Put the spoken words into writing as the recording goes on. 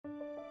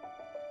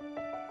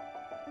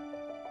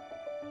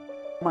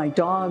My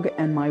dog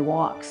and my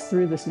walks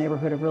through this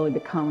neighborhood have really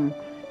become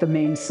the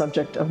main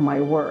subject of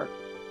my work.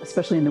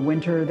 Especially in the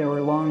winter, there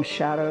were long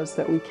shadows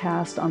that we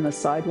cast on the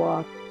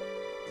sidewalk.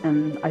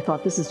 And I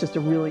thought this is just a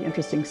really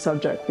interesting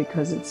subject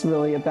because it's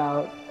really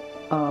about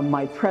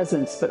my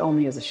presence, but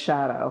only as a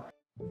shadow.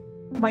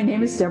 My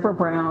name is Deborah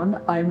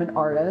Brown. I'm an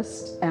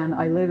artist, and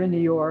I live in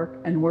New York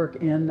and work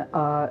in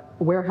a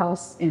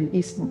warehouse in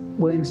East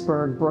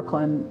Williamsburg,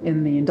 Brooklyn,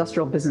 in the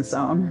industrial business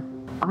zone.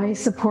 I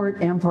support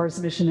amfAR's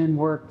mission and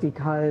work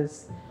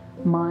because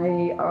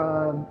my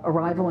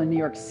arrival in New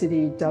York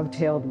City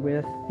dovetailed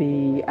with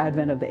the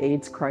advent of the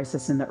AIDS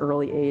crisis in the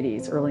early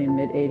and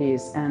mid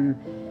 80s, and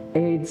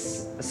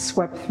AIDS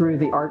swept through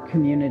the art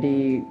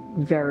community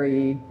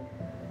very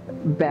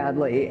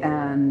badly,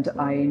 and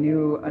I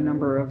knew a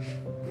number of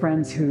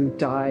friends who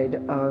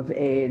died of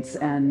AIDS,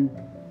 and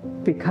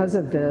because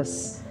of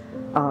this,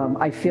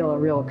 I feel a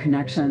real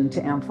connection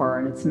to amfAR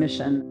and its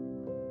mission.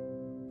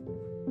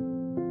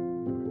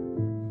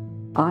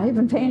 I've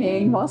been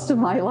painting most of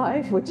my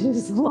life, which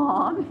is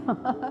long.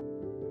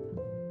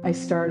 I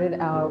started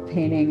out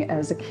painting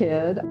as a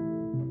kid.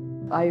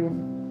 I've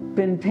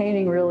been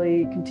painting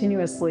really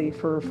continuously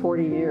for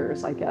 40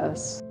 years, I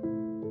guess.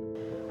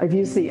 I've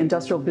used the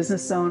industrial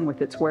business zone with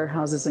its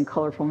warehouses and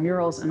colorful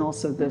murals, and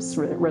also this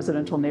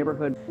residential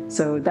neighborhood.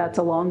 So that's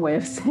a long way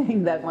of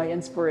saying that my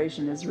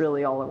inspiration is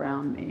really all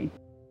around me.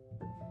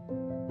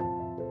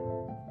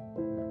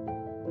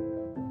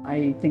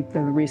 I think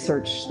the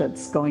research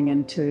that's going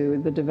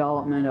into the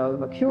development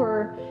of a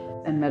cure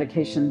and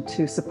medication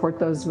to support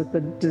those with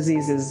the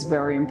disease is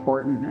very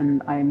important,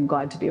 and I'm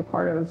glad to be a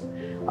part of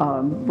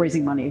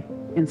raising money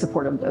in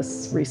support of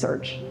this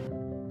research.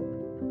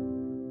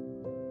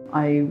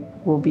 I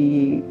will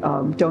be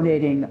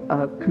donating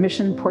a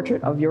commissioned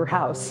portrait of your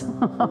house.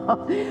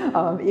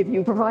 If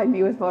you provide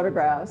me with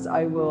photographs,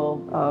 I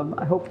will,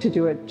 I hope to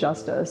do it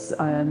justice.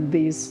 And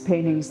these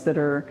paintings that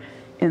are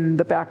in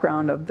the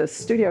background of this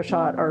studio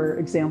shot are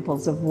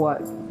examples of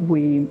what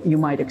you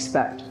might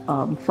expect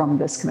from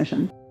this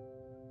commission.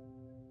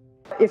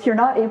 If you're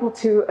not able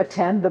to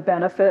attend the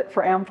benefit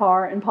for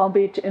amfAR in Palm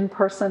Beach in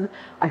person,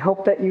 I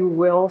hope that you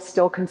will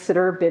still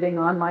consider bidding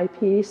on my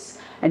piece,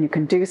 and you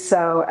can do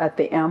so at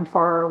the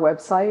amfAR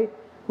website,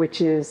 which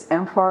is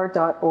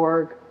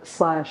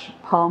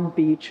amfar.org/Palm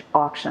Beach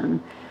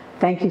auction.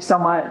 Thank you so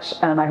much,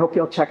 and I hope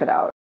you'll check it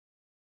out.